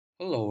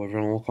Hello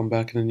everyone, welcome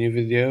back in a new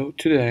video.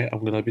 Today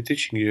I'm gonna be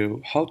teaching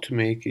you how to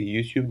make a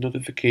YouTube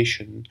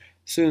notification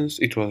since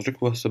it was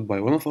requested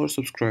by one of our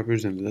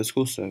subscribers in the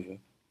Discord server.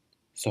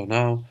 So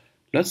now,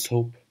 let's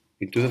hop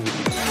into the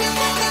video.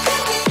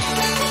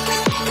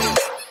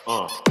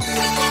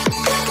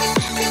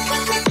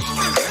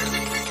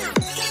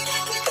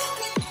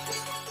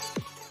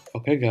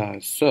 Okay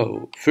guys,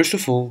 so first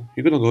of all,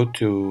 you're gonna go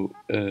to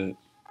a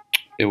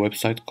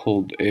website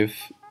called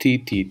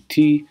fttt.com.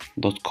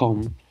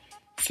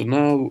 So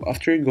now,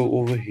 after you go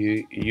over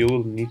here, you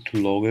will need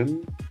to log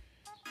in,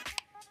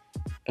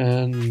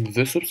 and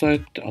this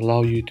website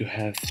allow you to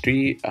have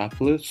 3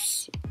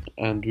 applets,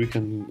 and we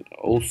can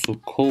also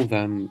call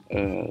them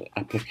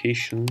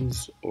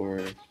applications or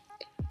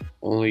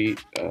only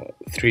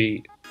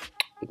 3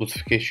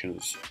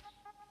 notifications.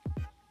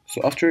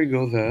 So after you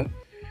go there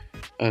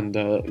and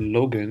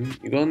log in,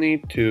 you're gonna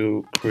need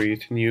to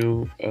create a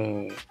new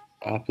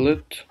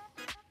applet.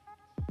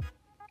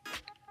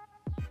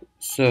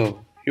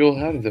 So you'll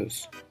have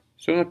this.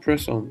 So I'm gonna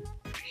press on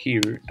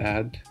here,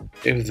 add,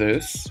 if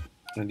this,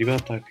 and you're gonna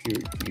type here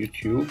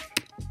YouTube.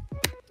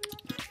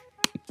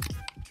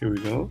 Here we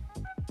go.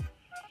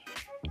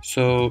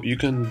 So you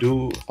can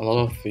do a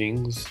lot of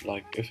things,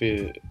 like if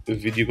a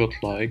video got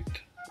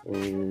liked, or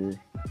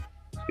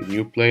a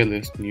new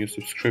playlist, new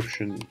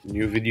subscription,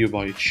 new video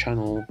by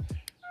channel,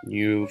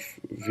 new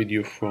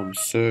video from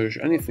search,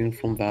 anything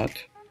from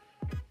that.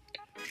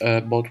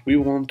 But we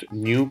want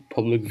new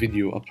public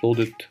video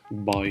uploaded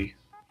by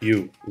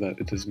you, that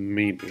it is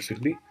me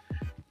basically.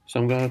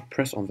 So I'm gonna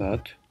press on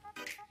that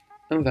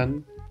and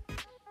then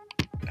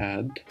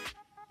add.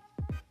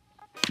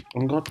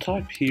 I'm gonna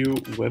type here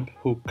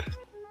webhook,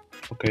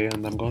 okay,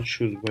 and I'm gonna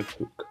choose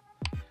webhook.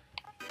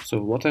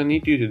 So what I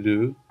need you to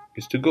do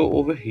is to go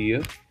over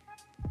here,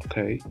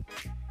 okay,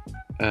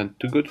 and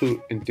to go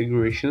to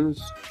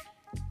integrations,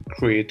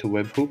 create a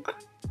webhook.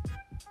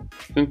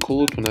 You can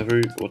call it whatever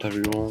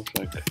you want,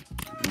 like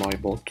my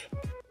bot,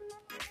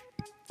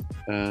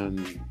 and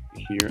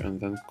here, and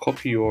then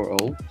copy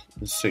URL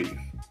and save.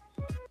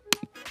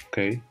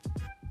 Okay,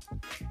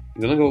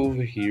 you're gonna go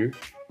over here,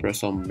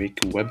 press on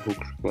make a webhook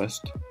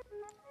request,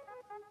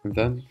 and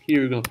then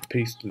here you're gonna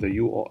paste the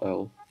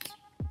URL.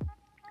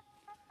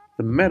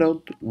 The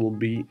method will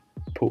be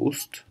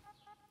post.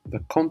 The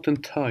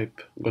content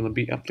type gonna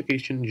be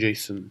application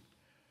JSON.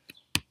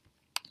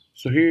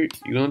 So here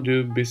you're gonna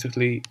do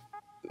basically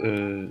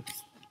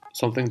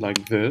something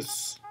like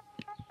this.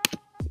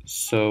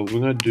 So we're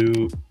gonna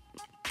do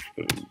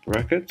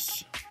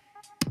brackets,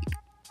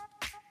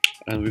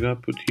 and we're gonna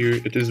put here,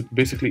 it is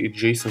basically a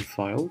JSON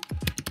file.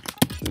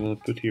 So we're gonna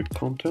put here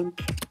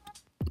content,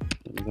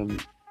 and then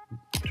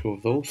 2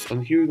 of those,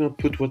 and here you're gonna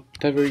put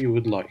whatever you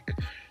would like.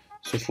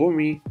 So for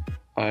me,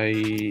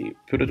 I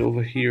put it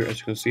over here, as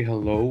you can see,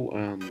 hello,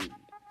 and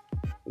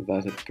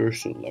that a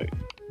person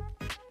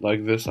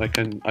like this. I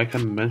can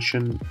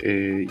mention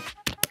a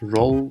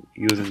role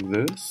using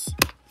this,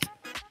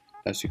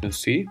 as you can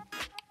see.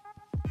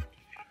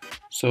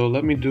 So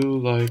let me do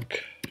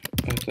like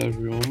at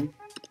everyone,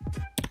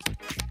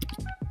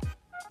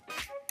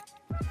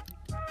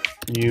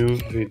 new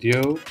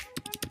video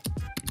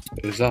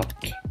is up,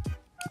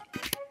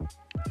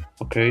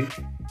 okay,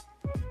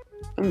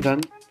 and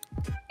then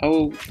I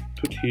will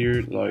put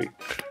here like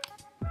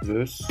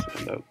this,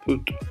 and I'll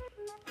put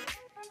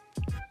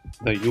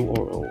the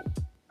URL,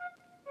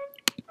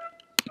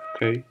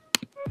 okay.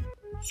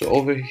 So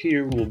over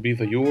here will be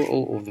the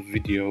URL of the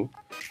video,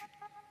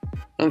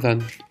 and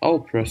then I'll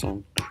press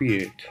on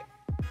create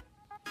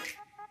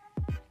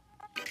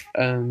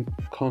and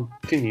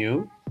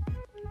continue,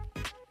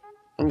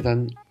 and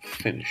then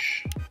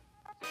finish.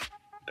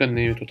 You can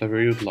name it whatever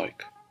you'd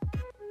like.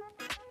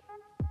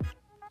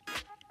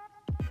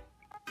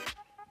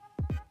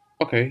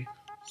 Okay,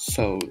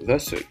 so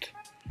that's it.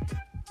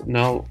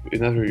 Now,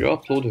 whenever you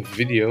upload a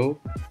video,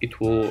 it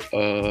will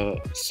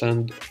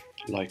send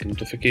like a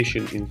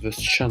notification in this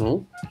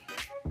channel.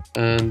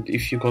 And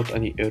if you got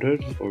any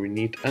errors or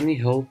need any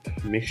help,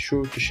 make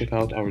sure to check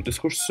out our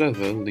Discord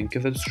server, link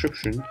in the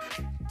description.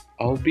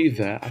 I'll be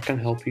there, I can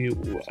help you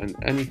at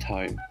any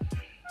time.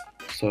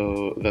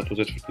 So that was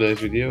it for today's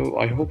video.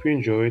 I hope you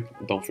enjoyed.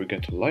 Don't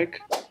forget to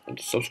like and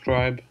to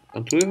subscribe,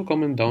 and to leave a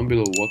comment down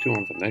below what you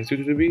want the next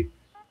video to be.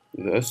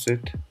 That's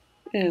it,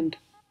 and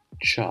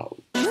ciao.